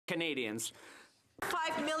Canadians.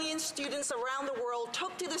 5 million students around the world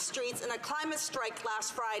took to the streets in a climate strike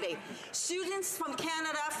last Friday. Students from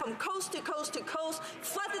Canada, from coast to coast to coast,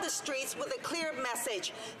 flooded the streets with a clear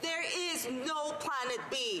message. There is no planet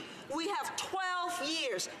B. We have 12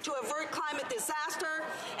 years to avert climate disaster,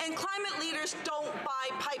 and climate leaders don't buy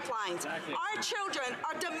pipelines. Exactly. Our children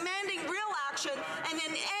are demanding real action and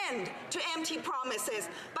an end to empty promises.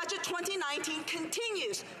 Budget 2019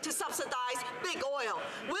 continues to subsidize big oil.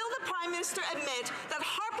 Will the Prime Minister admit that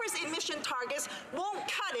Harper's emission targets won't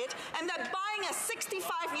cut it and that buying a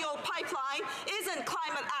 65-year-old pipeline isn't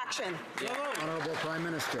climate action? Honourable Prime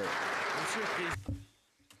Minister.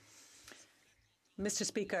 Mr.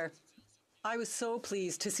 Speaker, I was so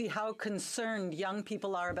pleased to see how concerned young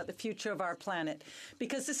people are about the future of our planet,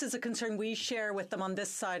 because this is a concern we share with them on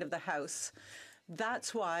this side of the House.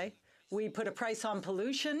 That's why we put a price on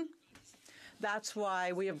pollution. That's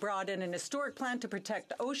why we have brought in an historic plan to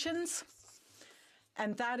protect oceans.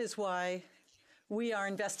 And that is why we are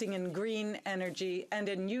investing in green energy and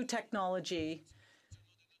in new technology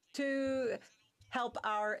to help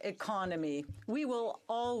our economy. We will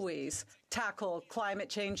always tackle climate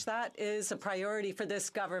change. That is a priority for this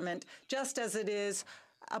government, just as it is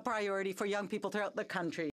a priority for young people throughout the country.